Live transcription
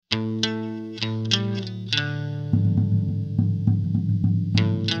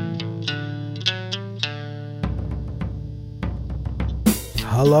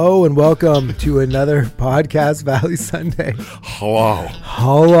Hello and welcome to another Podcast Valley Sunday. Hello.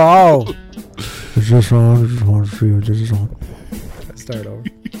 Is this on? I just want to see if this is on. Start over.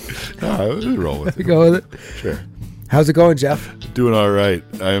 Roll with it. Go with it. Sure. How's it going, Jeff? Doing all right.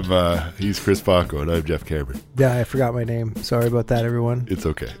 He's Chris Paco and I'm Jeff Cameron. Yeah, I forgot my name. Sorry about that, everyone. It's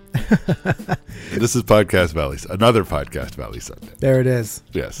okay. This is Podcast Valley, another Podcast Valley Sunday. There it is.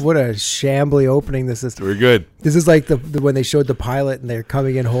 Yes. What a shambly opening this is. We're good. This is like the when they showed the pilot and they're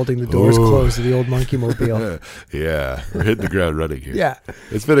coming in holding the doors closed to the old monkey mobile. Yeah, we're hitting the ground running here. Yeah.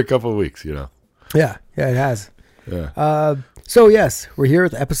 It's been a couple of weeks, you know. Yeah, it has. Yeah. So yes, we're here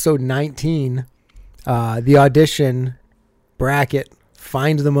with episode 19, the audition bracket,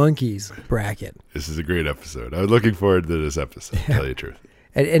 Find the Monkeys bracket. This is a great episode. I was looking forward to this episode, to tell you the truth.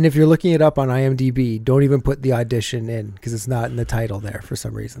 And if you're looking it up on IMDb, don't even put the audition in because it's not in the title there for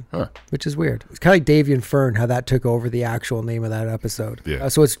some reason, which is weird. It's kind of like Davy and Fern, how that took over the actual name of that episode. Yeah.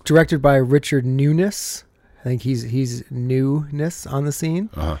 So it's directed by Richard Newness. I think he's newness on the scene.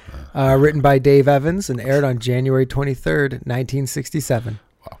 Written by Dave Evans and aired on January 23rd, 1967.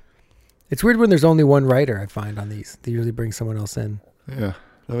 Wow. It's weird when there's only one writer, I find, on these. They usually bring someone else in. Yeah.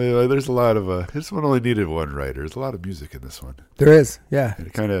 I mean, there's a lot of, this one only needed one writer. There's a lot of music in this one. There is, yeah.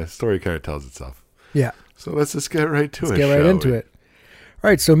 And story kind of tells itself. Yeah. So let's just get right to it. Let's get right into it. All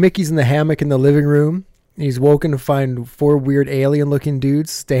right, so Mickey's in the hammock in the living room. He's woken to find 4 weird alien-looking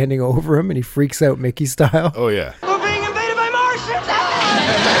dudes standing over him, and he freaks out Mickey style. Oh, yeah. We're being invaded by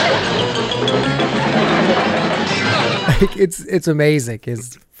Martians! It's amazing,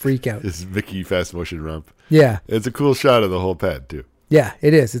 his freak out. His Mickey fast motion romp. Yeah. It's a cool shot of the whole pad, too. Yeah,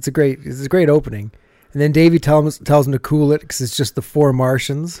 it is. It's a great opening. And then Davey tells him to cool it because it's just the 4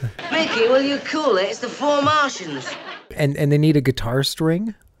 Martians. Mickey, will you cool it? It's the 4 Martians. And they need a guitar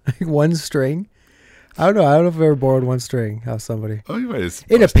string, one string. I don't know if I've ever borrowed one string. How somebody Oh, you might have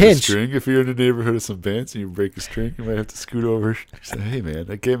in a pinch. String. If you're in the neighborhood of some bands and you break a string, you might have to scoot over. Say, hey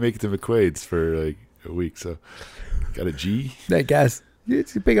man, I can't make it to McQuaid's for like a week, so got a G. I guess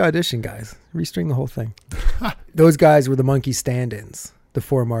it's a big audition, guys. Restring the whole thing. Those guys were the monkey stand-ins, the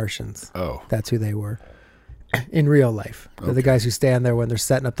 4 Martians. Oh, That's who they were in real life. They're the guys who stand there when they're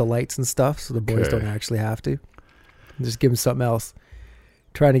setting up the lights and stuff, so the boys don't actually have to. Just give them something else.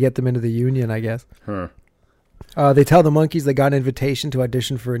 Trying to get them into the union, I guess. They tell the monkeys they got an invitation to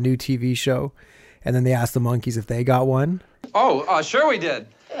audition for a new TV show, and then they ask the monkeys if they got one. Oh, sure we did.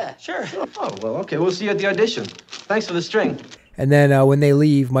 Yeah, sure. Oh, well, okay. We'll see you at the audition. Thanks for the string. And then when they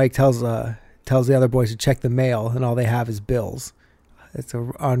leave, Mike tells the other boys to check the mail, and all they have is bills. It's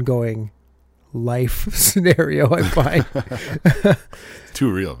an ongoing life scenario, I find. too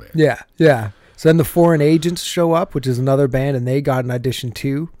real, man. Yeah. So then the Foreign Agents show up, which is another band, and they got an audition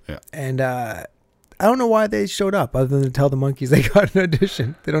too. Yeah. And I don't know why they showed up other than to tell the monkeys they got an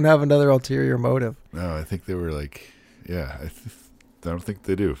audition. They don't have another ulterior motive. No, I think they were like, yeah, I don't think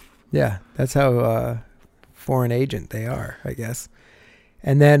they do. Yeah, that's how foreign agent they are, I guess.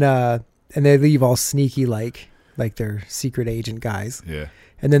 And then and they leave all sneaky like they're secret agent guys. Yeah.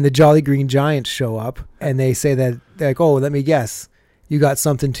 And then the Jolly Green Giants show up, and they say that, they're like, oh, let me guess. You got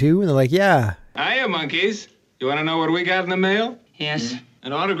something too? And they're like, yeah. Hiya, monkeys. You want to know what we got in the mail? Yes.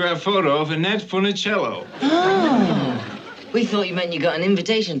 An autographed photo of Annette Funicello. Oh. We thought you meant you got an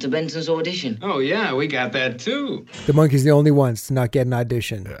invitation to Benson's audition. Oh, yeah, we got that, too. The monkeys the only ones to not get an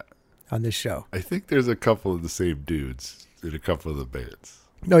audition on this show. I think there's a couple of the same dudes in a couple of the bands.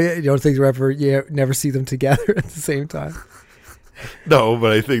 No, you don't think you never see them together at the same time? No,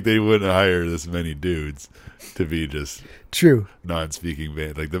 but I think they wouldn't hire this many dudes to be just True. non-speaking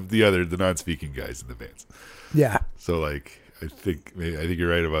band, like the non-speaking guys in the bands. Yeah. So like, I think you're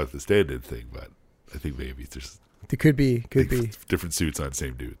right about the stand-in thing, but I think maybe there's It could be. different suits on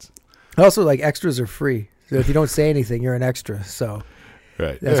same dudes. Also, like, extras are free. So if you don't say anything, you're an extra. So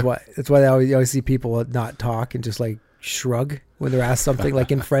Right. that's why you always see people not talk and just like shrug when they're asked something.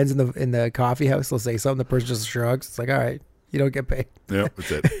 Like in Friends in the coffee house, they'll say something, the person just shrugs. It's like, all right, you don't get paid. Yeah,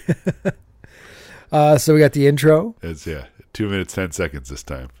 that's it. So we got the intro. It's 2 minutes 10 seconds this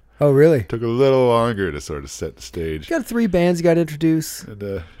time. Oh, really? Took a little longer to sort of set the stage. You got 3 bands you got to introduce.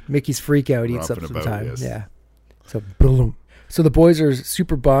 And Mickey's freak out eats up romping some about, time. yes. Yeah. So boom. So the boys are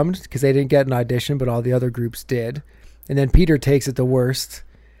super bummed because they didn't get an audition, but all the other groups did. And then Peter takes it the worst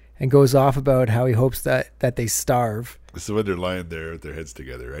and goes off about how he hopes that they starve. This is when they're lying there with their heads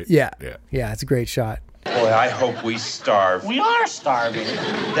together, right? Yeah. Yeah. Yeah, it's a great shot. Boy, I hope we starve. We are starving.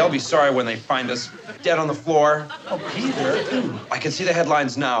 They'll be sorry when they find us dead on the floor. Oh, Peter. I can see the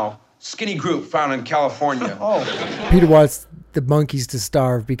headlines now. Skinny group found in California. Oh. Peter wants the monkeys to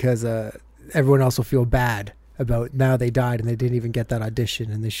starve because everyone else will feel bad about now they died and they didn't even get that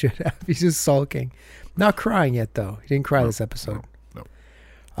audition and they should have. He's just sulking. Not crying yet, though. He didn't cry this episode.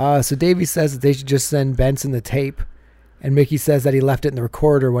 No. So Davey says that they should just send Benson the tape, and Mickey says that he left it in the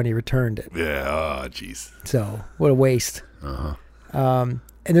recorder when he returned it. Yeah, oh, jeez. So, what a waste. Uh-huh.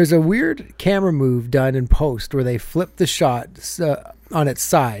 And there's a weird camera move done in post where they flip the shot on its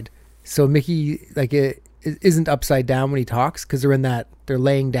side. So Mickey, like, it isn't upside down when he talks because they're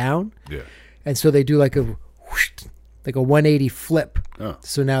laying down. Yeah. And so they do like a whoosh, like a 180 flip. Oh.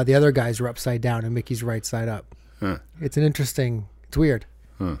 So now the other guys are upside down and Mickey's right side up. Huh. It's weird.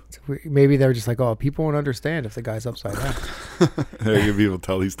 Huh. Maybe they're just like, oh, people won't understand if the guy's upside down. You'll be able to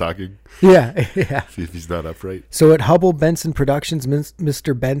tell he's talking. Yeah. See if he's not upright. So at Hubble Benson Productions,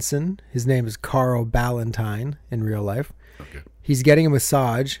 Mr. Benson, his name is Carl Ballantyne in real life. Okay. He's getting a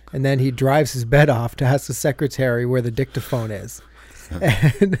massage, and then he drives his bed off to ask the secretary where the dictaphone is.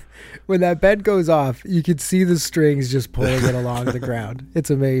 And when that bed goes off, you can see the strings just pulling it along the ground. It's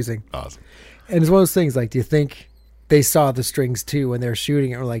amazing. Awesome. And it's one of those things, like, do you think they saw the strings too when they were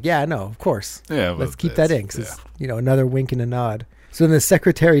shooting it? We're like, yeah, no, of course. Yeah, let's keep that in, 'cause it's, another wink and a nod. So then the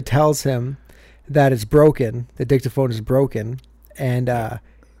secretary tells him that it's broken, the dictaphone is broken, and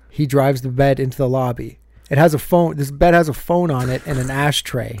he drives the bed into the lobby. It has a phone. This bed has a phone on it and an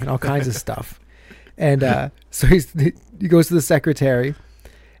ashtray and all kinds of stuff. And so he goes to the secretary.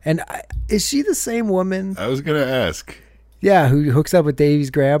 And is she the same woman? I was going to ask. Yeah, who hooks up with Davey's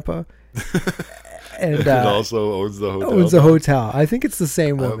grandpa. And also owns the hotel. Owns the hotel. I think it's the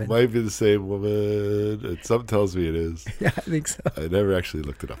same woman. It might be the same woman. Something tells me it is. Yeah, I think so. I never actually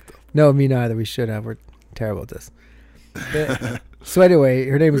looked it up, though. No, me neither. We should have. We're terrible at this. So anyway,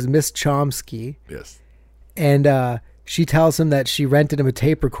 her name is Miss Chomsky. Yes. And she tells him that she rented him a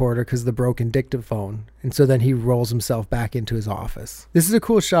tape recorder because of the broken dictaphone. And so then he rolls himself back into his office. This is a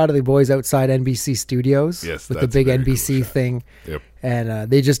cool shot of the boys outside NBC Studios. Yes, with the big NBC cool thing. Yep. And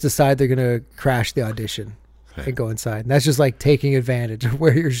they just decide they're going to crash the audition and go inside. And that's just like taking advantage of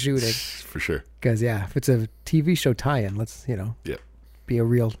where you're shooting. For sure. Because, yeah, if it's a TV show tie-in, let's, be a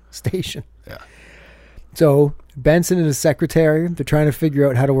real station. Yeah. So Benson and his secretary, they're trying to figure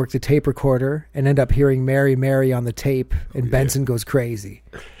out how to work the tape recorder and end up hearing Mary, Mary on the tape. And Benson goes crazy.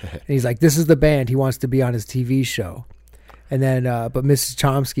 And he's like, this is the band he wants to be on his TV show. And then, but Mrs.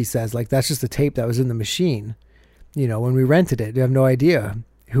 Chomsky says, like, that's just the tape that was in the machine. When we rented it, we have no idea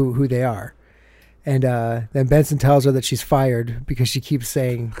who they are. And then Benson tells her that she's fired because she keeps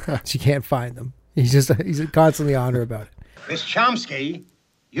saying she can't find them. He's constantly on her about it. Miss Chomsky,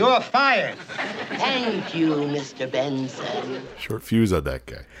 you're fired. Thank you, Mr. Benson. Short fuse on that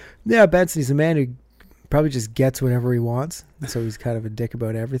guy. Yeah, Benson, he's a man who probably just gets whatever he wants. So he's kind of a dick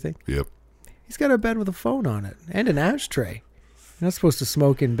about everything. Yep. He's got a bed with a phone on it and an ashtray. You're not supposed to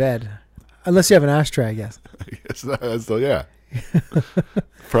smoke in bed. Unless you have an ashtray, I guess. I guess that's yeah.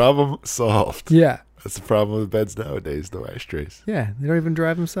 Problem solved. Yeah. That's the problem with beds nowadays, no ashtrays. Yeah, they don't even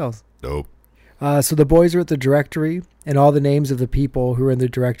drive themselves. Nope. So the boys are at the directory, and all the names of the people who are in the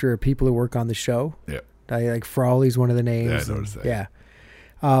directory are people who work on the show. Yeah. Like Frawley's one of the names. Yeah, I noticed that. Yeah.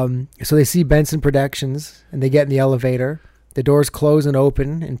 So they see Benson Productions, and they get in the elevator. The doors close and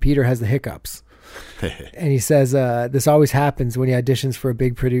open, and Peter has the hiccups. And he says, this always happens when he auditions for a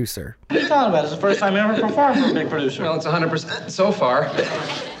big producer. What are you talking about? It's the first time I ever performed for a big producer. Well, it's 100% so far.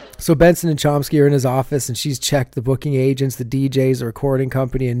 So Benson and Chomsky are in his office, and she's checked the booking agents, the DJs, the recording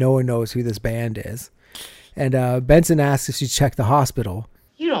company, and no one knows who this band is. And Benson asks if she's checked the hospital.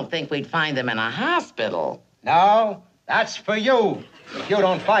 You don't think we'd find them in a hospital? No, that's for you, if you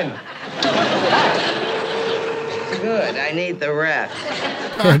don't find them. Good, I need the rest.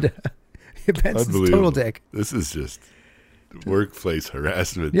 And Benson's a total dick. This is just workplace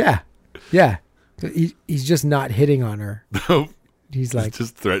harassment. Yeah. Yeah. He's just not hitting on her. Nope. He's like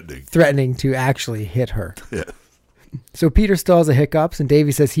just threatening. Threatening to actually hit her. Yeah. So Peter still has the hiccups, and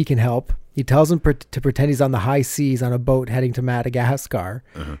Davey says he can help. He tells him to pretend he's on the high seas on a boat heading to Madagascar.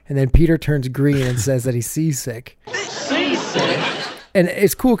 Uh-huh. And then Peter turns green and says that he's seasick. Seasick? And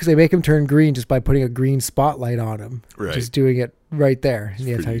it's cool because they make him turn green just by putting a green spotlight on him. Right. Just doing it right there. And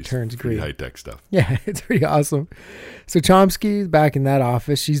that's how he turns green. High-tech stuff. Yeah, it's pretty awesome. So Chomsky, back in that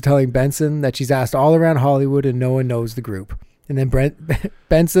office, she's telling Benson that she's asked all around Hollywood and no one knows the group. And then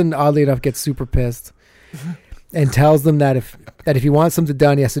Benson, oddly enough, gets super pissed and tells them that if he wants something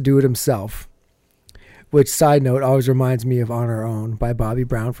done, he has to do it himself. Which, side note, always reminds me of On Our Own by Bobby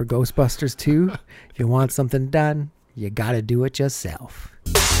Brown for Ghostbusters 2. If you want something done, you gotta do it yourself.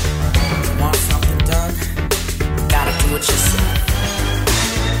 You want something done, you gotta do it yourself.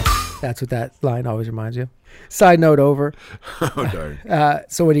 That's what that line always reminds you of. Side note over. Oh, darn.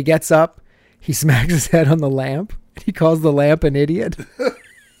 So when he gets up, he smacks his head on the lamp. He calls the lamp an idiot.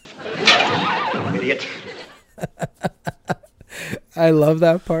 Idiot. I love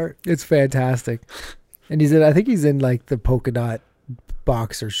that part. It's fantastic. And I think he's in like the polka dot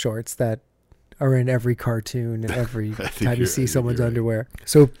boxer shorts that are in every cartoon and every time you see someone's underwear.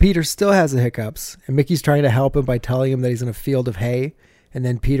 So Peter still has the hiccups, and Mickey's trying to help him by telling him that he's in a field of hay, and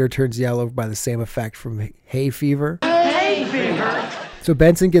then Peter turns yellow by the same effect from hay fever. Hay fever. So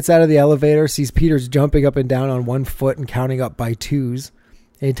Benson gets out of the elevator, sees Peter's jumping up and down on one foot and counting up by twos,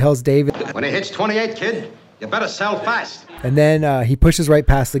 and he tells David, When it hits 28, kid, you better sell fast. and then he pushes right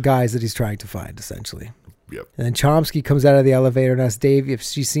past the guys that he's trying to find, essentially. Yep. And then Chomsky comes out of the elevator and asks Davey if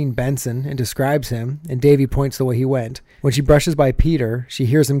she's seen Benson and describes him, and Davey points the way he went. When she brushes by Peter, she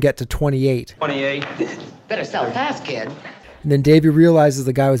hears him get to 28. 28. Better sell fast, kid. And then Davey realizes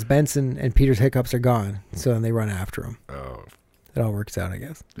the guy was Benson and Peter's hiccups are gone, so then they run after him. Oh, It all works out, I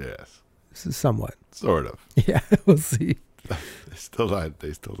guess. yes. This is somewhat. Sort of. Yeah, we'll see. They still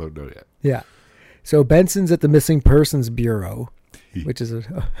don't know yet. Yeah. So Benson's at the Missing Persons Bureau, which is I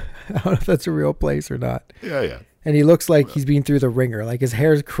don't know if that's a real place or not. Yeah. And he looks like he's been through the ringer. Like his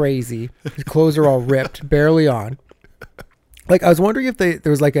hair's crazy. His clothes are all ripped, barely on. Like I was wondering if there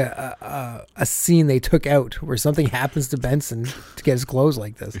was like a scene they took out where something happens to Benson to get his clothes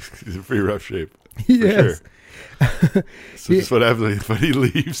like this. He's in pretty rough shape. Yes. Sure. So this is what happens when he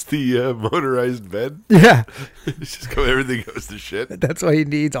leaves the motorized bed. Yeah. It's just everything goes to shit. That's why he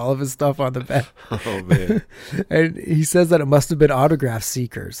needs all of his stuff on the bed. Oh, man. And he says that it must have been autograph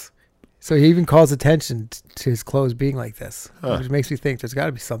seekers. So he even calls attention to his clothes being like this, which makes me think there's got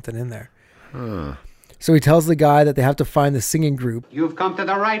to be something in there. Huh. So he tells the guy that they have to find the singing group. You've come to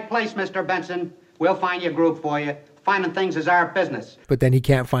the right place, Mr. Benson. We'll find your group for you. Finding things is our business. But then he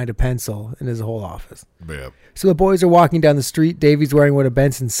can't find a pencil in his whole office. Yeah. So the boys are walking down the street. Davey's wearing one of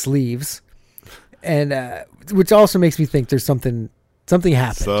Benson's sleeves, and which also makes me think there's something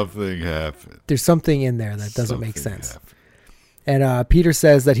happened. Something happened. There's something in there that doesn't make sense. And Peter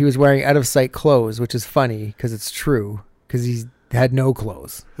says that he was wearing out-of-sight clothes, which is funny because it's true, because he had no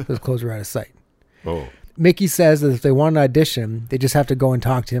clothes. His clothes were out of sight. Oh. Mickey says that if they want an audition, they just have to go and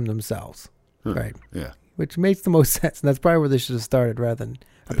talk to him themselves. Right. Yeah. Which makes the most sense. And that's probably where they should have started rather than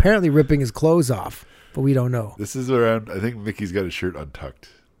apparently ripping his clothes off. But we don't know. This is around, I think Mickey's got his shirt untucked.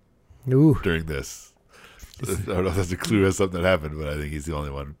 Ooh. During this. I don't know if that's a clue as something that happened, but I think he's the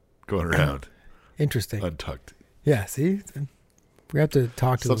only one going around. Interesting. Untucked. Yeah, see? We have to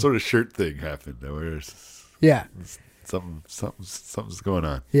talk to Some them. sort of shirt thing happened. Yeah. Something's going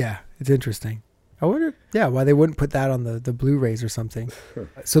on. Yeah, it's interesting. I wonder, why they wouldn't put that on the Blu-rays or something.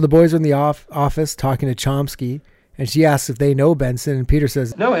 So the boys are in the office talking to Chomsky, and she asks if they know Benson, and Peter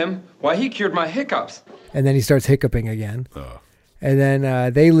says, Know him? Why, he cured my hiccups. And then he starts hiccuping again. Oh. And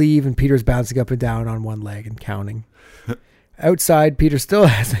then they leave, and Peter's bouncing up and down on one leg and counting. Outside, Peter still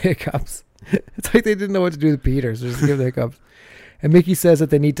has hiccups. It's like they didn't know what to do with Peter, so just give the hiccups. And Mickey says that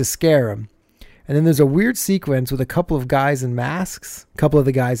they need to scare him. And then there's a weird sequence with a couple of guys in masks. A couple of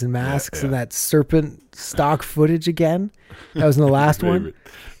the guys in masks and that serpent stock footage again. That was in the last one.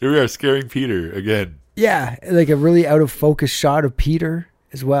 Here we are scaring Peter again. Yeah, like a really out of focus shot of Peter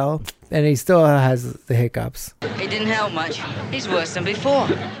as well. And he still has the hiccups. It didn't help much. He's worse than before.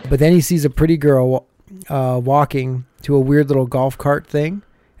 But then he sees a pretty girl walking to a weird little golf cart thing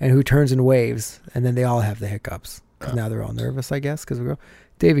and who turns and waves. And then they all have the hiccups. Because now they're all nervous, I guess. Because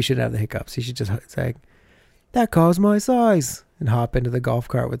Davey shouldn't have the hiccups. He should just say, that caused my size, and hop into the golf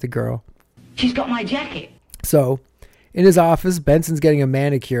cart with the girl. She's got my jacket. So, in his office, Benson's getting a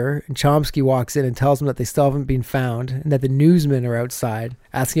manicure, and Chomsky walks in and tells him that they still haven't been found, and that the newsmen are outside,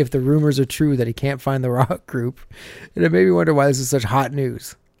 asking if the rumors are true that he can't find the rock group. And it made me wonder why this is such hot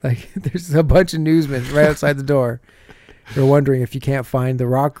news. Like, there's a bunch of newsmen right outside the door. They're wondering if you can't find the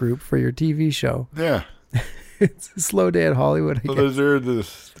rock group for your TV show. Yeah. It's a slow day at Hollywood, I guess. They're in the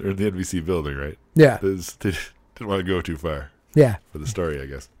NBC building, right? Yeah. They didn't want to go too far. Yeah. For the story, I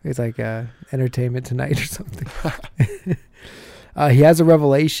guess. It's like Entertainment Tonight or something. He has a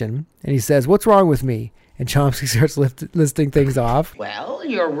revelation, and he says, what's wrong with me? And Chomsky starts listing things off. Well,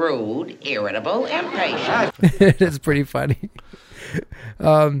 you're rude, irritable, impatient. It's pretty funny.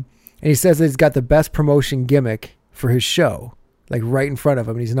 And he says that he's got the best promotion gimmick for his show. Like right in front of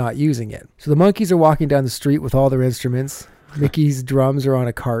him, and he's not using it. So the monkeys are walking down the street with all their instruments. Mickey's drums are on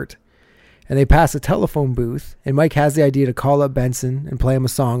a cart. And they pass a telephone booth, and Mike has the idea to call up Benson and play him a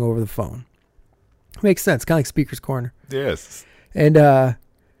song over the phone. Makes sense, kind of like Speaker's Corner. Yes. And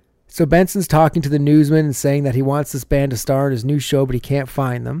so Benson's talking to the newsman and saying that he wants this band to star in his new show, but he can't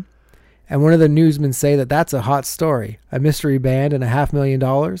find them. And one of the newsmen say that that's a hot story. A mystery band and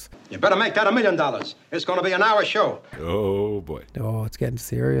 $500,000. You better make that $1 million. It's going to be an hour show. Oh, boy. Oh, it's getting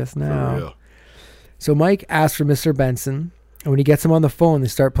serious For now. real. So Mike asks for Mr. Benson. And when he gets him on the phone, they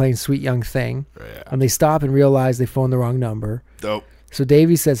start playing Sweet Young Thing. Yeah. And they stop and realize they phoned the wrong number. Dope. So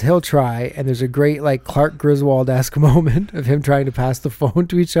Davey says he'll try, and there's a great like Clark Griswold-esque moment of him trying to pass the phone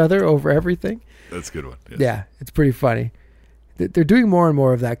to each other over everything. That's a good one. Yes. Yeah, it's pretty funny. They're doing more and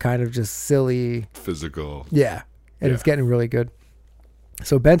more of that kind of just silly... Physical. Yeah, and it's getting really good.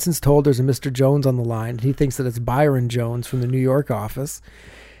 So Benson's told there's a Mr. Jones on the line. He thinks that it's Byron Jones from the New York office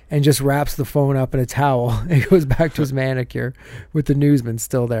and just wraps the phone up in a towel and goes back to his manicure with the newsman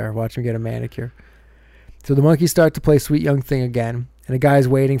still there. Watch him get a manicure. So the monkeys start to play Sweet Young Thing again, and a guy's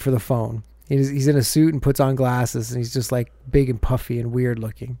waiting for the phone. He's in a suit and puts on glasses, and he's just like big and puffy and weird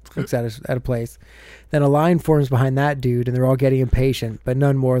looking. Looks at a place. Then a line forms behind that dude, and they're all getting impatient, but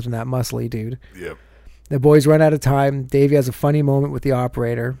none more than that muscly dude. Yep. The boys run out of time. Davey has a funny moment with the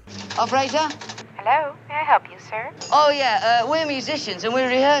operator. Operator? Hello, may I help you, sir? Oh, yeah, we're musicians and we're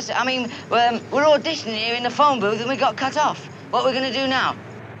rehearsing. I mean, we're auditioning here in the phone booth and we got cut off. What we're going to do now?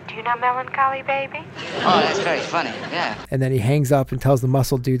 Do you know Melancholy Baby? Oh, that's very funny, yeah. And then he hangs up and tells the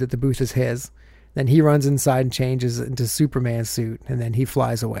muscle dude that the booth is his. Then he runs inside and changes into Superman's suit, and then he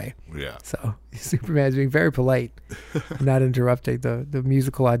flies away. Yeah. So Superman's being very polite, not interrupting the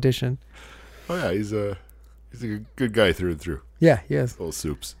musical audition. Oh, yeah, he's a good guy through and through. Yeah, he is. Full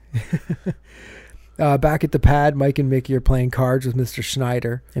soups. Back at the pad, Mike and Mickey are playing cards with Mr.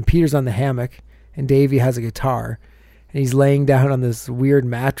 Schneider, and Peter's on the hammock, and Davey has a guitar, and he's laying down on this weird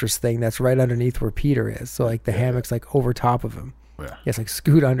mattress thing that's right underneath where Peter is. So like the hammock's like over top of him. Yeah. It's like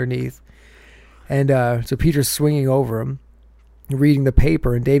scoot underneath. And so Peter's swinging over him, reading the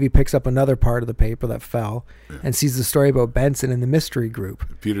paper, and Davey picks up another part of the paper that fell and sees the story about Benson and the mystery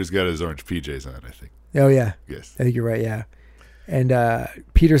group. Peter's got his orange PJs on, I think. Oh, yeah. Yes. I think you're right, yeah. And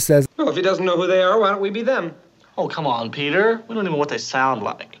Peter says, Well, if he doesn't know who they are, why don't we be them? Oh, come on, Peter. We don't even know what they sound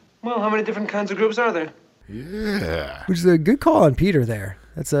like. Well, how many different kinds of groups are there? Yeah. which is a good call on Peter there.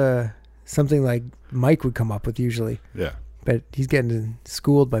 That's something like Mike would come up with usually. Yeah. But he's getting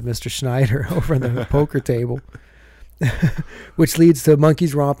schooled by Mr. Schneider over on the poker table. Which leads to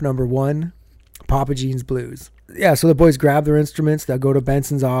Monkey's Romp number 1, Papa Jean's Blues. Yeah, so the boys grab their instruments. They'll go to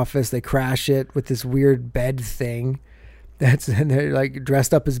Benson's office. They crash it with this weird bed thing. And they're like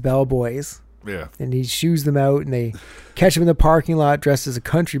dressed up as bellboys. Yeah. And he shoos them out, and they catch him in the parking lot dressed as a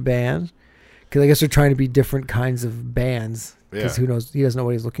country band. Because I guess they're trying to be different kinds of bands. Because who knows? He doesn't know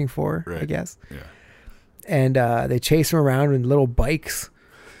what he's looking for, right. I guess. Yeah. And they chase him around in little bikes.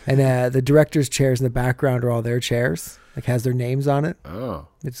 And the director's chairs in the background are all their chairs. Like has their names on it. Oh.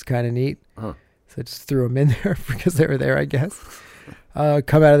 It's kind of neat. Huh. So I just threw them in there because they were there, I guess.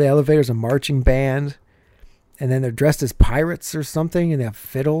 Come out of the elevator is a marching band. And then they're dressed as pirates or something. And they have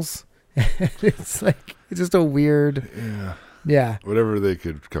fiddles. It's like, it's just a weird. Yeah. Yeah. Whatever they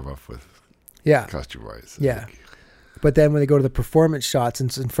could come up with. Yeah. Costume-wise. Yeah. But then when they go to the performance shots,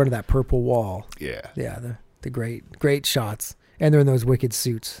 it's in front of that purple wall. Yeah. Yeah, the great shots. And they're in those wicked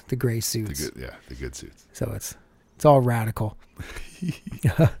suits, the gray suits. The good suits. So it's all radical.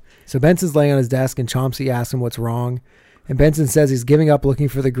 So Benson's laying on his desk, and Chomsky asks him what's wrong. And Benson says he's giving up looking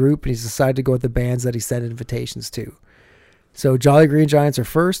for the group, and he's decided to go with the bands that he sent invitations to. So Jolly Green Giants are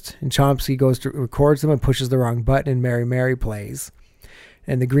first, and Chomsky goes to records them and pushes the wrong button, and Mary Mary plays.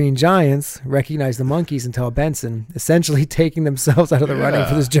 And the Green Giants recognize the monkeys and tell Benson, essentially taking themselves out of the running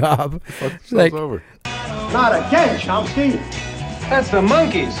for this job. Like, over. Not again, Chomsky. That's the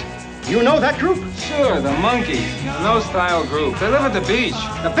Monkeys. You know that group? Sure, the Monkeys. No-style group. They live at the beach.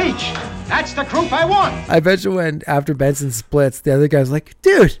 The beach. That's the group I want. I bet you when, after Benson splits, the other guy's like,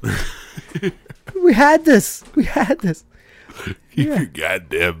 dude, we had this. Keep your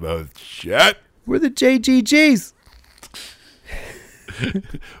goddamn mouth shut. We're the JGGs.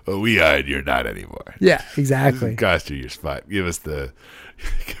 Well, we are, and you're not anymore. Yeah, exactly. This cost you your spot. Give us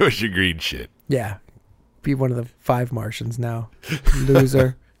your green shit. Yeah. Be one of the 5 Martians now.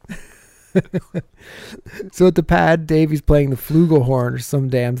 Loser. So at the pad, Davey's playing the flugelhorn or some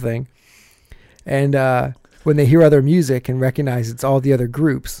damn thing. And when they hear other music and recognize it's all the other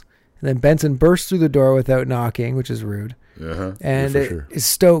groups, and then Benson bursts through the door without knocking, which is rude. Uh-huh. And sure. is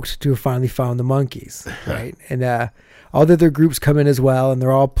stoked to have finally found the monkeys, right? And all the other groups come in as well, and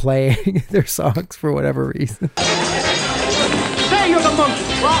they're all playing their songs for whatever reason. Say you're the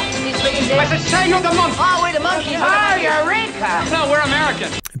monkeys. What? I said, say you're the monkeys. Oh, we're the monkeys. Oh, Eureka! No, we're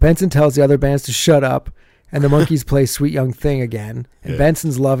American. Benson tells the other bands to shut up, and the monkeys play Sweet Young Thing again. And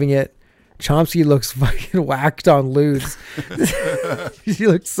Benson's loving it. Chomsky looks fucking whacked on ludes. He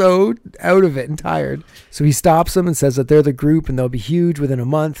looks so out of it and tired. So he stops them and says that they're the group and they'll be huge within a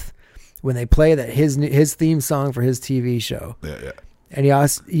month when they play that his theme song for his TV show. Yeah. And he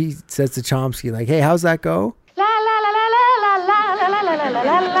says to Chomsky, like, hey, how's that go? La la la la la la la la la la la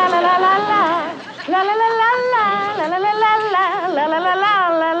la la la la la. La la la la la la la la la la la la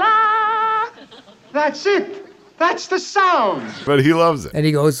la la. That's it. That's the sound. But he loves it. And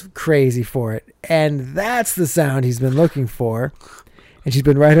he goes crazy for it. And that's the sound he's been looking for. And she's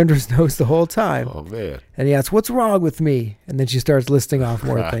been right under his nose the whole time. Oh, man. And he asks, what's wrong with me? And then she starts listing off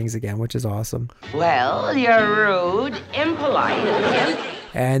more things again, which is awesome. Well, you're rude, impolite.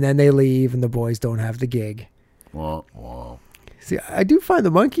 And then they leave and the boys don't have the gig. Wow. See, I do find the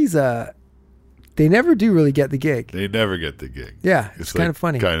monkeys, they never do really get the gig. They never get the gig. Yeah, it's kind of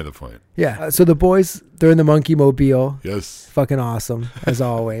funny. Kind of the point. Yeah. So the boys, they're in the monkey mobile. Yes. Fucking awesome, as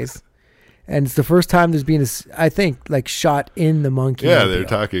always. And it's the first time there's been, I think, like shot in the monkey mobile. They're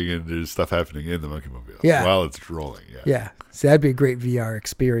talking and there's stuff happening in the monkey mobile. Yeah. While it's rolling. Yeah. So that'd be a great VR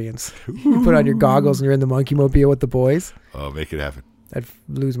experience. You put on your goggles and you're in the monkey mobile with the boys. Oh, make it happen. I'd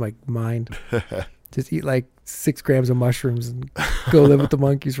lose my mind. Just eat like 6 grams of mushrooms and go live with the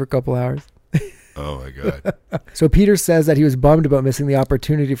monkeys for a couple hours. Oh, my God. So Peter says that he was bummed about missing the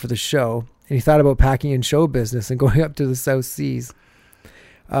opportunity for the show, and he thought about packing in show business and going up to the South Seas.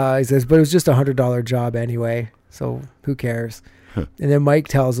 He says, but it was just a $100 job anyway, so who cares? And then Mike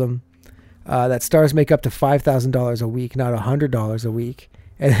tells him that stars make up to $5,000 a week, not $100 a week.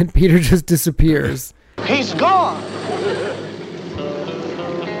 And then Peter just disappears. He's gone.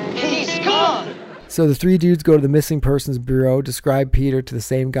 He's gone. So the 3 dudes go to the missing persons bureau, describe Peter to the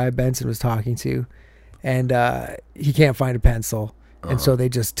same guy Benson was talking to, and he can't find a pencil. And so they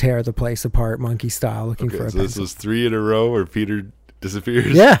just tear the place apart, monkey style, looking for a pencil. This was 3 in a row where Peter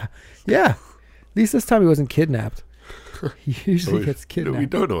disappears? Yeah. At least this time he wasn't kidnapped. He usually gets kidnapped. We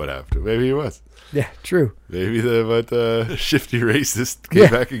don't know what happened. Maybe he was. Yeah, true. Maybe the shifty racist came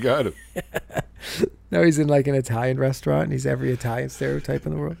back and got him. Now he's in like an Italian restaurant and he's every Italian stereotype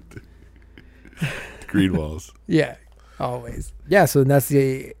in the world. Green walls. Yeah, always. Yeah, so that's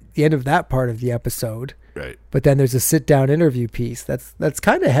the end of that part of the episode. Right. But then there's a sit-down interview piece. That's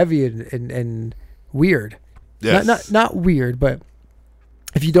kind of heavy and weird. Yes. Not weird, but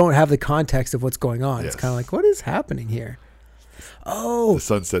if you don't have the context of what's going on, it's kind of like, what is happening here? Oh. The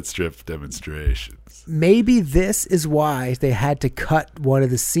Sunset Strip demonstrations. Maybe this is why they had to cut one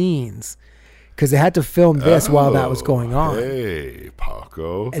of the scenes. Because they had to film this while that was going on. Hey,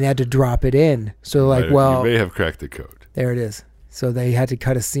 Paco. And they had to drop it in. So you may have cracked the code. There it is. So they had to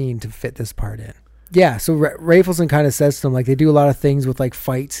cut a scene to fit this part in. Yeah, so Rafelson kind of says to them, like, they do a lot of things with, like,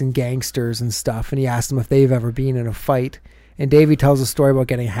 fights and gangsters and stuff. And he asks them if they've ever been in a fight. And Davey tells a story about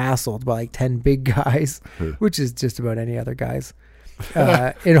getting hassled by, like, 10 big guys, which is just about any other guys,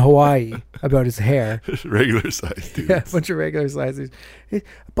 in Hawaii about his hair. Regular size dudes. Yeah, a bunch of regular size dudes.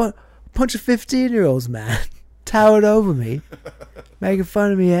 But bunch of 15-year-olds, man, towered over me, making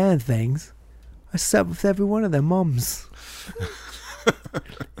fun of me and things. I slept with every one of their mums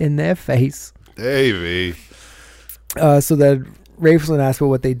in their face. Davey. So then Rafelson asks about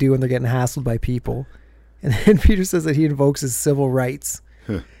what they do when they're getting hassled by people. And then Peter says that he invokes his civil rights.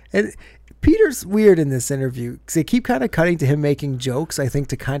 And Peter's weird in this interview because they keep kind of cutting to him making jokes, I think,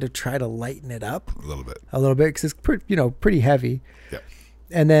 to kind of try to lighten it up. A little bit. Because it's pretty heavy. Yeah.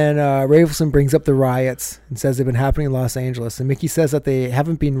 And then Rafelson brings up the riots and says they've been happening in Los Angeles. And Mickey says that they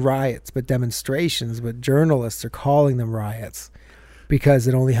haven't been riots, but demonstrations. But journalists are calling them riots because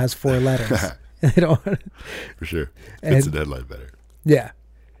it only has 4 letters. They don't want it. For sure. Fits the headline better. Yeah.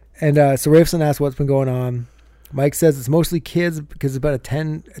 And so Rafelson asks what's been going on. Mike says it's mostly kids because it's about a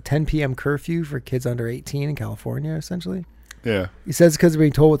 10 p.m. curfew for kids under 18 in California, essentially. Yeah. He says because they're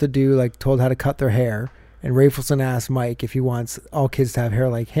being told what to do, like told how to cut their hair. And Rafelson asks Mike if he wants all kids to have hair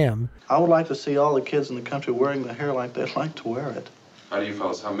like him. I would like to see all the kids in the country wearing their hair like they'd like to wear it. How do you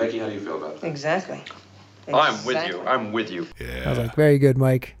fellas? Mickey, how do you feel about that? Exactly. I'm with you. Yeah. I was like, very good,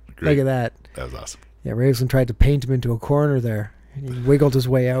 Mike. Great. Look at that. That was awesome. Yeah, Rafelson tried to paint him into a corner there. And he wiggled his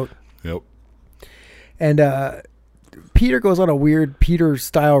way out. Yep. And Peter goes on a weird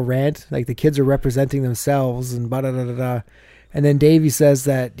Peter-style rant. Like the kids are representing themselves and da-da-da-da-da. And then Davey says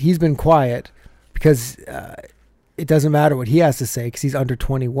that he's been quiet because it doesn't matter what he has to say because he's under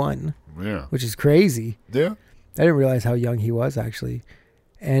 21. Yeah. Which is crazy. Yeah. I didn't realize how young he was, actually.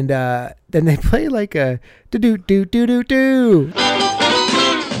 And then they play like a do-do-do-do-do-do.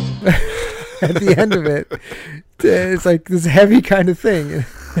 At the end of it. It's like this heavy kind of thing.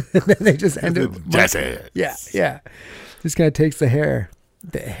 And then they just end it. Jazz hands. Yeah. Just kind of takes the hair.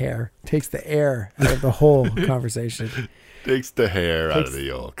 The hair takes the air out of the whole conversation. Takes the hair out of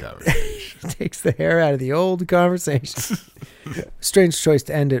the old conversation. Takes the hair out of the old conversation. Strange choice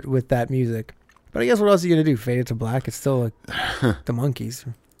to end it with that music. But I guess what else are you going to do? Fade it to black? It's still like the Monkees.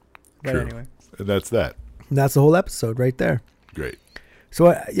 But True. anyway. And that's that. And that's the whole episode right there. Great.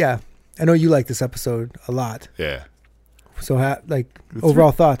 So, yeah. I know you like this episode a lot. Yeah. So,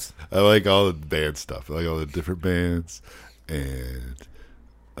 overall thoughts? I like all the band stuff. I like all the different bands. And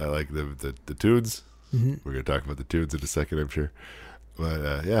I like the tunes. Mm-hmm. We're going to talk about the tunes in a second, I'm sure.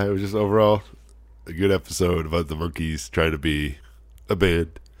 But, yeah, it was just overall a good episode about the Monkees trying to be a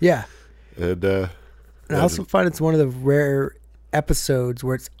band. Yeah. And I also find it's one of the rare episodes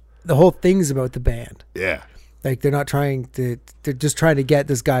where it's the whole thing's about the band. Yeah. Like they're just trying to get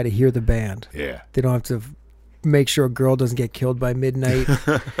this guy to hear the band. Yeah. They don't have to make sure a girl doesn't get killed by midnight.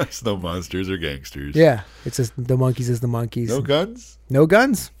 It's no monsters or gangsters. Yeah. It's just the Monkees is the Monkees. No guns? No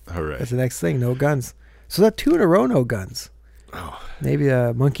guns. All right. That's the next thing. No guns. So that 2 in a row, no guns. Oh. Maybe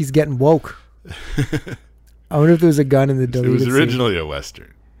the Monkees getting woke. I wonder if there was a gun in the deleted It was originally scene. a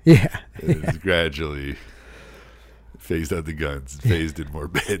Western. Yeah. It was gradually phased out the guns, phased in more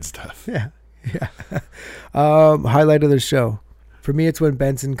bad stuff. Yeah. Yeah. Highlight of the show. For me, it's when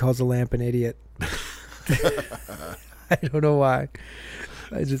Benson calls a lamp an idiot. I don't know why.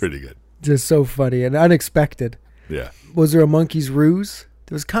 Pretty good. Just so funny and unexpected. Yeah. Was there a Monkees ruse?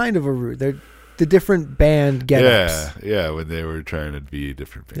 There was kind of a ruse. The different band get-ups. Yeah, when they were trying to be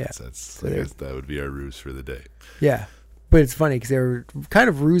different bands. Yeah. I guess that would be our ruse for the day. Yeah. But it's funny because they were kind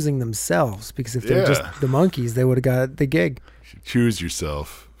of rusing themselves because if they were just the Monkees, they would have got the gig. You should choose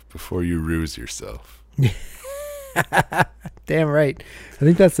yourself before you ruse yourself. Damn right. I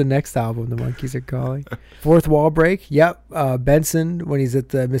think that's the next album the Monkees are calling. Fourth wall break. Yep. Benson when he's at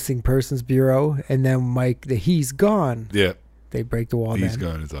the Missing Persons Bureau, and then Mike, he's gone. Yeah. They break the wall. He's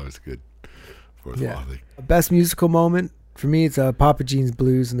gone is always good. Fourth wall thing. Best musical moment for me, it's Papa Gene's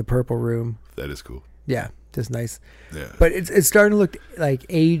Blues in the Purple Room. That is cool. Yeah, just nice. Yeah. But it's starting to look like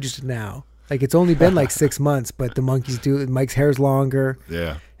aged now. Like it's only been like 6 months, but the Monkees do. Mike's hair's longer.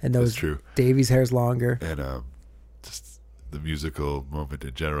 Yeah, and that's true. Davy's hair's longer. And just the musical moment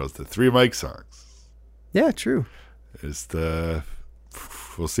in general is the 3 Mike songs. Yeah, true.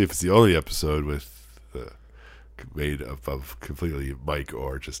 We'll see if it's the only episode with made up of completely Mike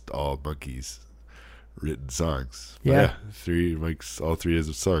or just all Monkees written songs. Yeah. All 3 of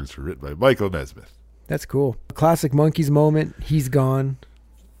his songs were written by Michael Nesmith. That's cool. Classic Monkees moment. He's gone.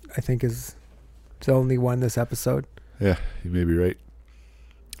 I think is the only one this episode. Yeah, you may be right.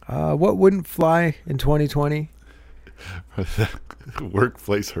 What wouldn't fly in 2020?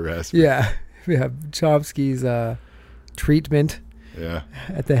 Workplace harassment. Yeah. We have Chomsky's treatment. Yeah.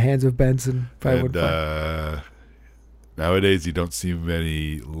 At the hands of Benson. And nowadays you don't see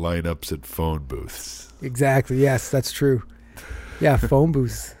many lineups at phone booths. Exactly. Yes, that's true. Yeah, phone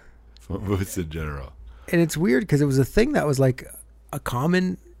booths. Phone booths in general. And it's weird because it was a thing that was like a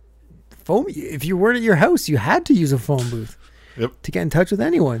common phone. If you weren't at your house, you had to use a phone booth to get in touch with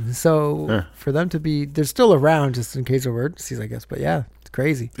anyone. So for them to be, they're still around just in case of emergencies, I guess. But yeah, it's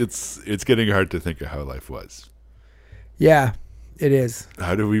crazy. It's getting hard to think of how life was. Yeah, it is.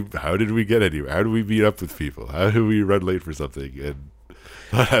 How did we get anywhere? How do we meet up with people? How do we run late for something and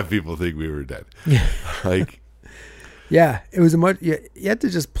not have people think we were dead? Yeah. Yeah, it was you had to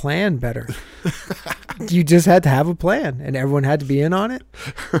just plan better. You just had to have a plan, and everyone had to be in on it,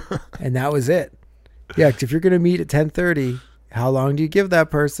 and that was it. Yeah, 'cause if you're going to meet at 10:30, how long do you give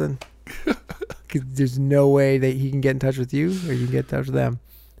that person? Because there's no way that he can get in touch with you or you can get in touch with them.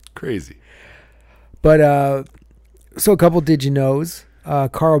 Crazy. But so a couple did you knows.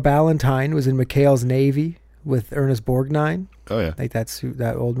 Carl Ballantine was in McHale's Navy with Ernest Borgnine. Oh yeah, like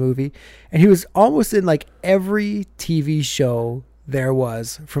that old movie, and he was almost in like every TV show there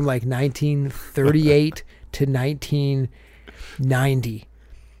was from like 1938 to 1990.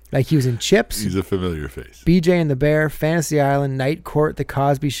 Like he was in Chips. He's a familiar face. BJ and the Bear, Fantasy Island, Night Court, The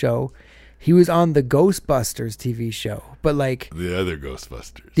Cosby Show. He was on the Ghostbusters TV show, but like the other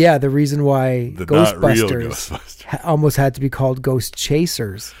Ghostbusters. Yeah, the reason why the not real Ghostbusters almost had to be called Ghost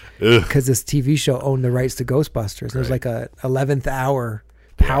Chasers because this TV show owned the rights to Ghostbusters. Right. There was like a 11th hour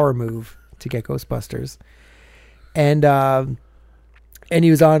power move to get Ghostbusters, and he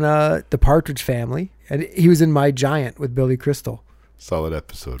was on The Partridge Family, and he was in My Giant with Billy Crystal. Solid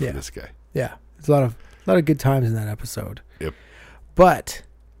episode for this guy. Yeah, there's a lot of good times in that episode. Yep. But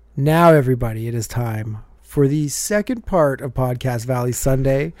now, everybody, it is time for the second part of Podcast Valley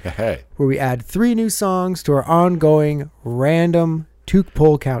Sunday, where we add 3 new songs to our ongoing random Took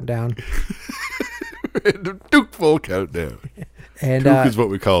Poll countdown. Random Took Poll countdown. And Toque is what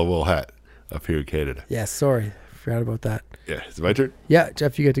we call a wool hat up here in Canada. Yeah, sorry. Forgot about that. Yeah, is it my turn? Yeah,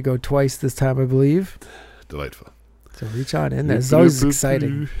 Jeff, you get to go twice this time, I believe. Delightful. So reach on in there. It's always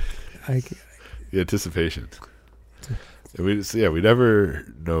exciting. The anticipation. And we never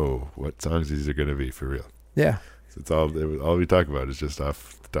know what songs these are going to be for real. Yeah. So it's all we talk about is just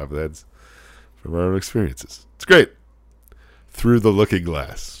off the top of the heads from our own experiences. It's great. Through the Looking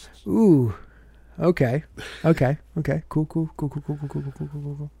Glass. Ooh. Okay. Cool. You've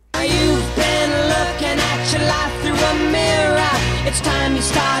been looking at your life through a mirror. It's time you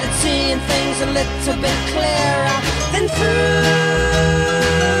started seeing things a little bit clearer than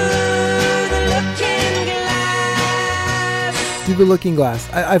Through the Looking Glass.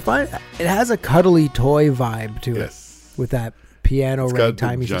 I find it has a cuddly toy vibe to it. With that piano ring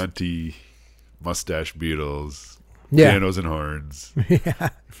timey. It's got the jaunty mustache Beatles, pianos and horns. Yeah.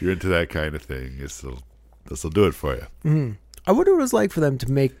 If you're into that kind of thing, this will do it for you. Mm-hmm. I wonder what it was like for them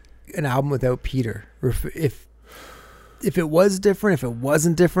to make an album without Peter. Or if it was different, if it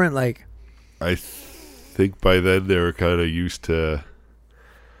wasn't different, like... I think by then they were kind of used to...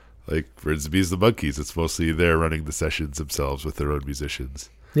 Like, for instance, the Monkees, it's mostly they're running the sessions themselves with their own musicians.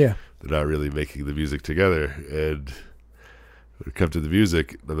 Yeah. They're not really making the music together. And when it comes to the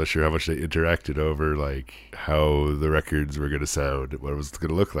music, I'm not sure how much they interacted over, like, how the records were going to sound, what it was going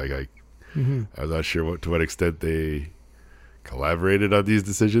to look like. I'm not sure to what extent they collaborated on these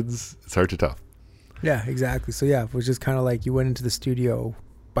decisions. It's hard to tell. Yeah, exactly. So, yeah, it was just kind of like you went into the studio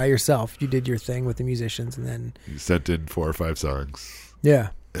by yourself. You did your thing with the musicians, and then... You sent in 4 or 5 songs. Yeah.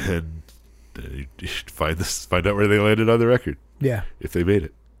 And you find out where they landed on the record. Yeah. If they made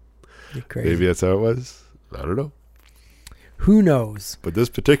it. You're crazy. Maybe that's how it was. I don't know. Who knows? But this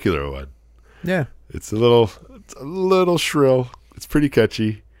particular one. Yeah. It's a little shrill. It's pretty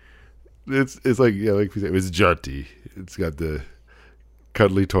catchy. It's like we said, it's jaunty. It's got the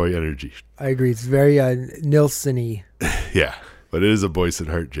cuddly toy energy. I agree. It's very Nilsson-y. Yeah. But it is a Boyce and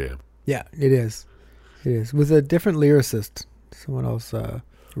Hart jam. Yeah, it is. It is. With a different lyricist. Someone else,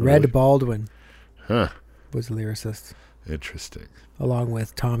 Red Baldwin was a lyricist. Interesting. Along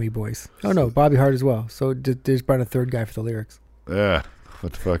with Tommy Boyce. Oh, no, Bobby Hart as well. So there's brought a third guy for the lyrics. Yeah.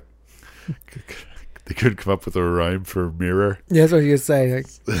 What the fuck? They couldn't come up with a rhyme for mirror. Yeah, that's what you say.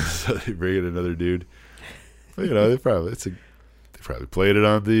 So they bring in another dude. Well, they probably played it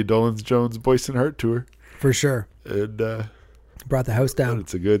on the Dolenz Jones Boyce and Hart tour. For sure. And brought the house down.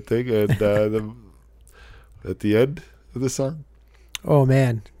 It's a good thing. And at the end of the song, oh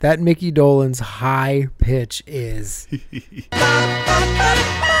man, that Mickey Dolenz high pitch is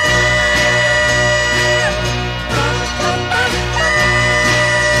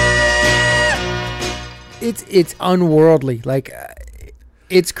it's unworldly. Like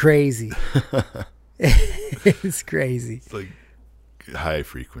it's crazy. It's crazy. It's like high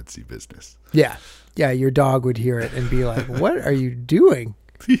frequency business. Yeah. Your dog would hear it and be like, "What are you doing?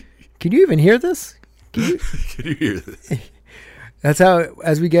 Can you even hear this? Can you hear this?" That's how,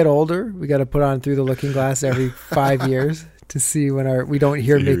 as we get older, we got to put on Through the Looking Glass every 5 years to see when we don't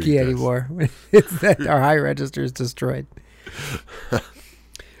hear Mickey anymore. It's that our high register is destroyed.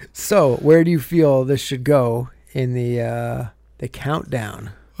 So, where do you feel this should go in the countdown?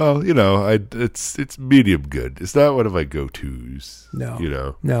 Well, it's medium good. It's not one of my go-tos.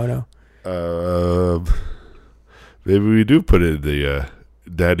 No. No. Maybe we do put it in the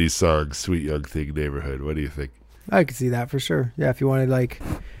Daddy's song, Sweet Young Thing Neighborhood. What do you think? I could see that for sure. Yeah, if you wanted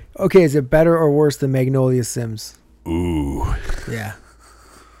okay, is it better or worse than Magnolia Sims? Ooh. Yeah.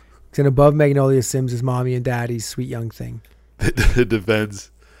 And above Magnolia Sims is Mommy and Daddy's Sweet Young Thing. It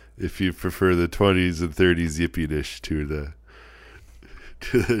depends if you prefer the 20s and 30s yippee-dish to the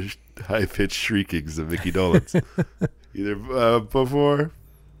high-pitched shriekings of Mickey Dolenz. Either before.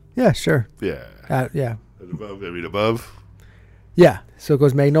 Yeah, sure. Yeah. Yeah. And above. Yeah. So it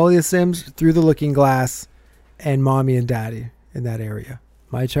goes Magnolia Sims, Through the Looking Glass, and Mommy and Daddy in that area.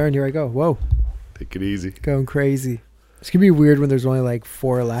 My turn. Here I go. Whoa. Take it easy. Going crazy. It's going to be weird when there's only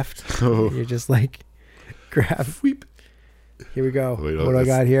 4 left. Oh. You're just grab. Sweep. Here we go. Wait, what do I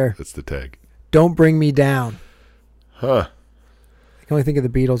got here? That's the tag. Don't Bring Me Down. Huh. I can only think of the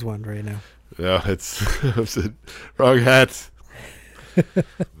Beatles one right now. Yeah, it's wrong hat. I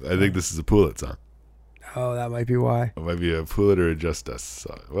think this is a Poulet song. Oh, that might be why. It might be a Poulet or a Just Us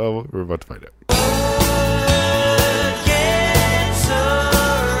song. Well, we're about to find out.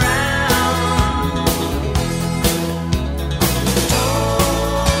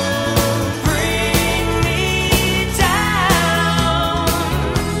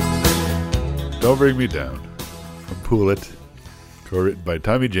 Don't Bring Me Down from Poulet, co-written by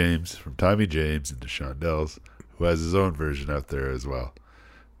Tommy James, from Tommy James and the Shondells, who has his own version out there as well,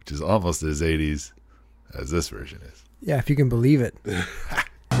 which is almost as 80s as this version is. Yeah, if you can believe it.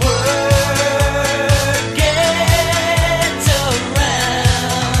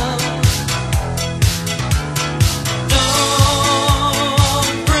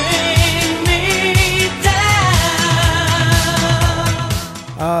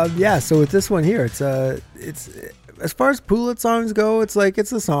 Yeah, so with this one here, it's as far as Poulet songs go, it's like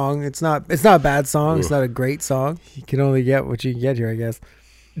it's a song. It's not a bad song. It's not a great song. You can only get what you can get here, I guess.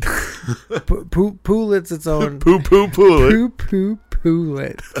 Poulet's its own Poulet,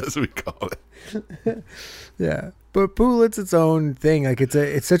 as we call it. Yeah, but Poulet's its own thing. Like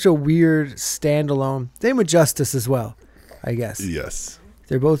it's such a weird standalone. Same with Justice as well, I guess. Yes,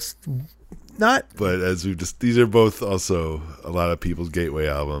 they're both not. But as we just, these are both also a lot of people's gateway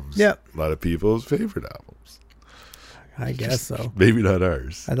albums. Yep, a lot of people's favorite albums. I guess so. Maybe not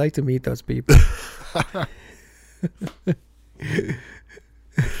ours. I'd like to meet those people.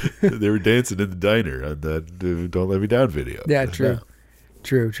 They were dancing in the diner on that "Don't Let Me Down" video. Yeah, true.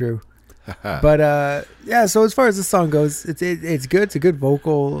 But yeah. So as far as the song goes, it's good. It's a good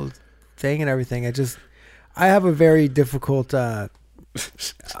vocal thing and everything. I have a very difficult.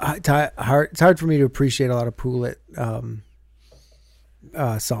 It's hard for me to appreciate a lot of Poulet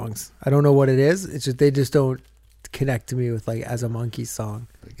songs. I don't know what it is. It's just they just don't connect to me with like As a Monkey song.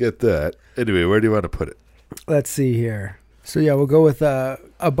 I get that. Anyway, where do you want to put it? Let's see here. So yeah, we'll go with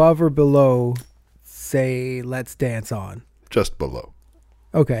above or below, say Let's Dance On. Just below.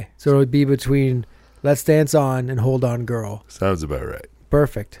 Okay, so it would be between Let's Dance On and Hold On Girl. Sounds about right.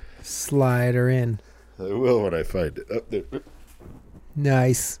 Perfect. Slide her in. I will when I find it. Up there.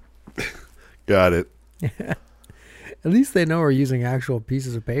 Nice. Got it. At least they know we're using actual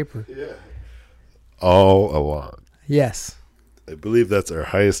pieces of paper. Yeah. All along. Yes. I believe that's our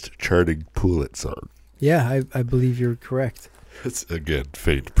highest charting Poulet song. Yeah, I believe you're correct. It's, again,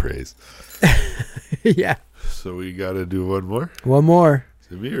 faint praise. Yeah. So we got to do one more? One more.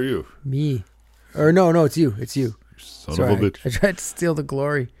 Is it me or you? Me. Or no, it's you. It's you. Son of a bitch. I tried to steal the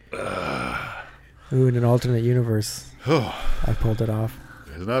glory. Ooh, in an alternate universe. I pulled it off.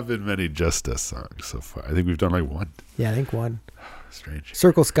 There's not been many Justice songs so far. I think we've done like one. Yeah, I think one. Strange.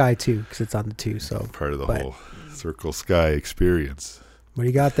 Circle Sky 2, because it's on the 2. So part of the whole Circle Sky experience. What do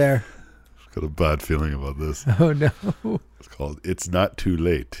you got there? I've got a bad feeling about this. Oh, no. It's called It's Not Too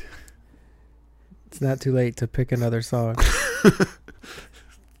Late. It's not too late to pick another song. It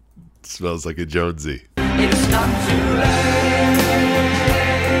smells like a Jonesy. It's not too late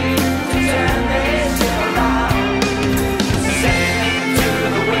to turn this around. Send to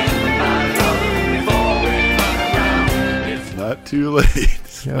the wind, my love, before we run around. It's not too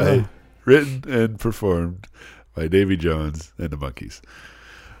late. Written and performed by Davy Jones and the Monkees.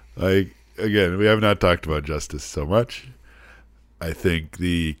 Like, again, we have not talked about Justice so much. I think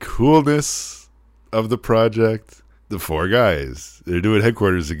the coolness of the project, the four guys, they're doing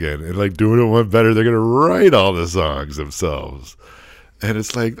Headquarters again and like doing it one better. They're going to write all the songs themselves. And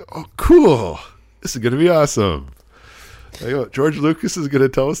it's like, oh, cool. This is going to be awesome. Like, George Lucas is going to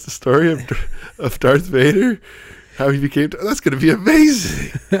tell us the story of Darth Vader, how he became. That's going to be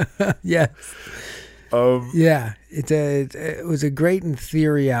amazing. Yes. Yeah, it was a great in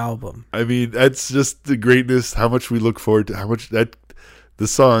theory album. I mean, that's just the greatness. How much we look forward to. How much that the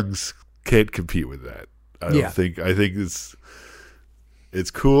songs can't compete with that. I don't think. I think it's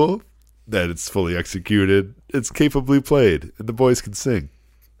cool that it's fully executed. It's capably played, and the boys can sing.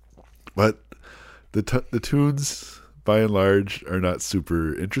 But the tunes, by and large, are not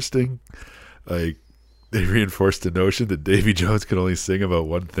super interesting. Like, they reinforced the notion that Davy Jones can only sing about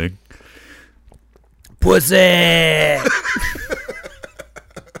one thing. Pussy.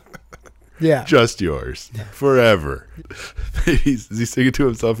 Yeah. Just yours. Forever. Is he singing to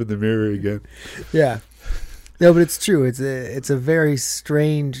himself in the mirror again? Yeah. No, but it's true. It's a very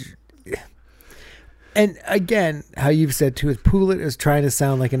strange. And again, how you've said too, is Poulet is trying to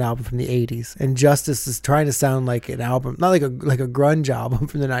sound like an album from the 80s, and Justice is trying to sound like an album, not like a grunge album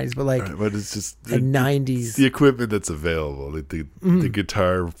from the 90s, but like but it's just a 90s. The equipment that's available, like the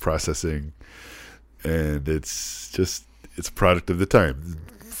guitar processing, and it's a product of the time.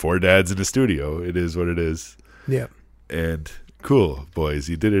 Four dads in a studio. It is what it is. Yeah. And cool, boys,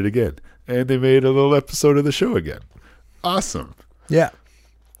 you did it again. And they made a little episode of the show again. Awesome. Yeah.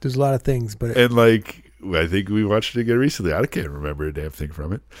 There's a lot of things, but and like I think we watched it again recently. I can't remember a damn thing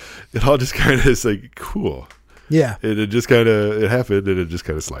from it. It all just kind of is like cool. Yeah. It just kind of it happened, and it just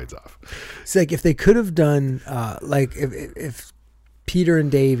kind of slides off. It's like if they could have done like if Peter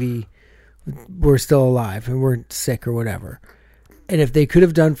and Davey were still alive and weren't sick or whatever, And if they could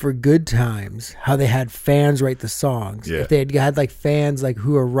have done for Good Times how they had fans write the songs, Yeah. if they had like fans like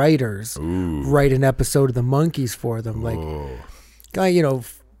who are writers write an episode of the Monkees for them, like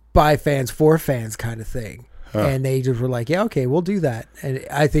by fans for fans kind of thing. And they just were like, yeah, okay, we'll do that. And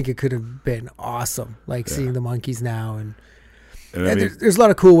I think it could have been awesome, like seeing the Monkees now. And I mean, there's a lot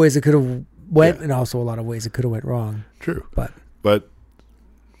of cool ways it could have went, and also a lot of ways it could have went wrong. True, but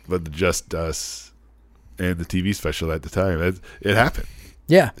the Just Us and the TV special at the time, it happened.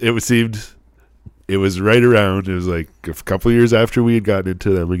 Yeah, it was right around. It was like a couple of years after we had gotten into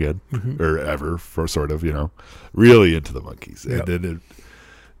them again, or ever for sort of really into the Monkees. Yep. And then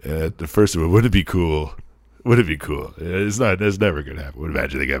at the first of it, wouldn't it be cool? Would it be cool? It's not. It's never going to happen.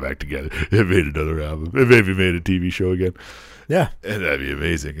 Imagine they got back together and made another album. And maybe made a TV show again. Yeah, and that'd be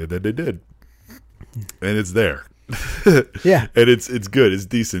amazing. And then they did, and it's there. Yeah, and it's good. It's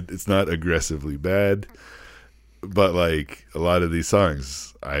decent. It's not aggressively bad, but like a lot of these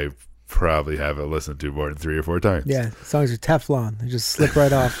songs, I probably haven't listened to more than 3 or 4 times. Yeah, songs are Teflon. They just slip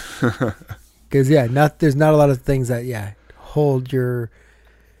right off. Because there's not a lot of things that hold your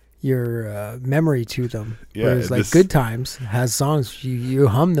memory to them. Yeah, whereas like Good Times has songs you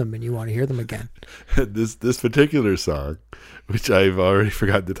hum them and you want to hear them again. This particular song, which I've already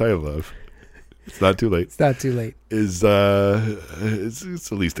forgotten the title of, it's not too late. It's not too late. Is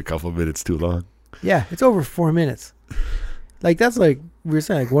it's at least a couple of minutes too long. Yeah, it's over 4 minutes. Like that's like we were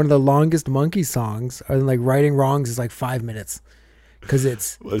saying, like one of the longest Monkees songs. Or like Righting Wrongs is like 5 minutes. Because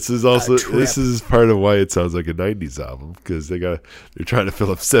it's this is part of why it sounds like a 90s album, because they're trying to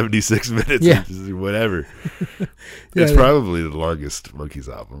fill up 76 minutes or whatever. It's probably the longest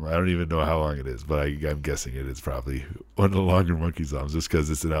Monkees album. I don't even know how long it is, but I'm guessing it is probably one of the longer Monkees albums, just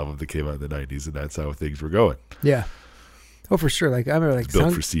because it's an album that came out in the 90s and that's how things were going. Yeah. Oh, for sure. Like I remember, like it's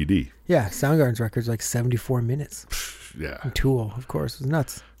built for CD. Yeah, Soundgarden's record's like 74 minutes. Yeah. And Tool, of course, was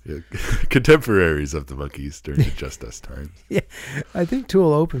nuts. Yeah. Contemporaries of the Monkees during the Just Us times. Yeah, I think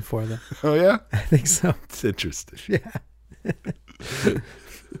Tool opened for them. Oh yeah, I think so. It's interesting. Yeah.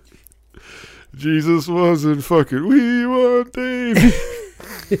 Jesus wasn't fucking. We want Dave.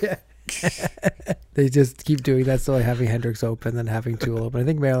 Yeah. They just keep doing that, so like having Hendrix open, then having Tool open. I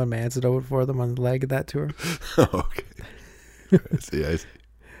think Marilyn Manson opened for them on the leg of that tour. Oh, okay. I see.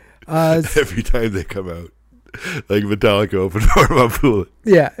 Every time they come out. Like Metallica opened for Bob Fool.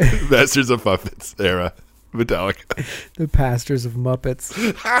 Yeah. Masters of Puppets era. Metallica. The Pastors of Muppets.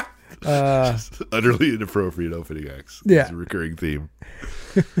 Just utterly inappropriate opening acts. Yeah. It's a recurring theme.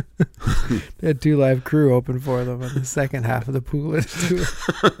 They had 2 Live Crew open for them in the second half of the Pool tour.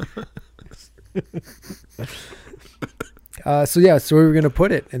 So where we're going to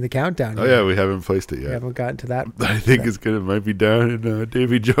put it in the countdown. Oh, yeah, we haven't placed it yet. We haven't gotten to that. I think might be down in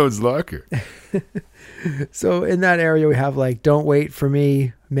Davy Jones' locker. So in that area, we have like Don't Wait for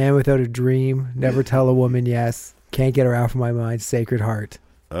Me, Man Without a Dream, Never Tell a Woman Yes, Can't Get Her Out of My Mind, Sacred Heart.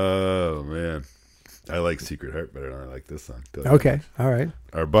 Oh, man. I like Secret Heart better than I like this song. Okay, all right.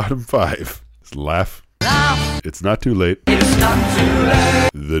 Our bottom 5 is Laugh. It's Not Too Late. It's not too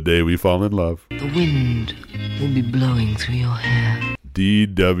late. The Day We Fall in Love. The wind will be blowing through your hair.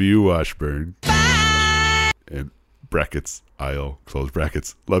 D.W. Washburn. And brackets, I'll close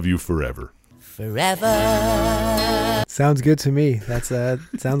brackets, Love You Forever. Forever. Sounds good to me. That's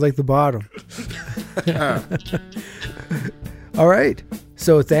sounds like the bottom. All right.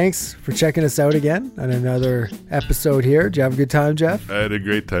 So thanks for checking us out again on another episode here. Did you have a good time, Jeff? I had a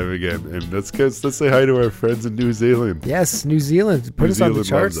great time again. And let's say hi to our friends in New Zealand. Yes, New Zealand. Put us on the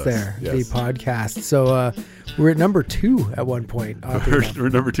charts there, yes. The podcast. So we're at number 2 at one point. We're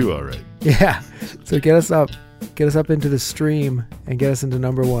number 2, all right. Yeah. So get us up into the stream and get us into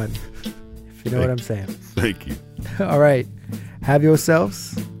number 1. If you know what I'm saying. Thank you. All right. Have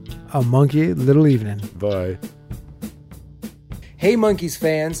yourselves a monkey little evening. Bye. Hey Monkees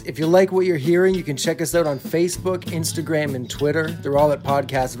fans, if you like what you're hearing, you can check us out on Facebook, Instagram, and Twitter. They're all at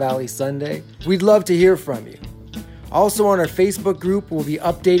Podcast Valley Sunday. We'd love to hear from you. Also on our Facebook group, we'll be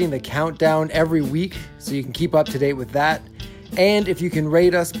updating the countdown every week, so you can keep up to date with that. And if you can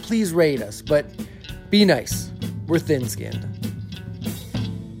rate us, please rate us, but be nice. We're thin-skinned.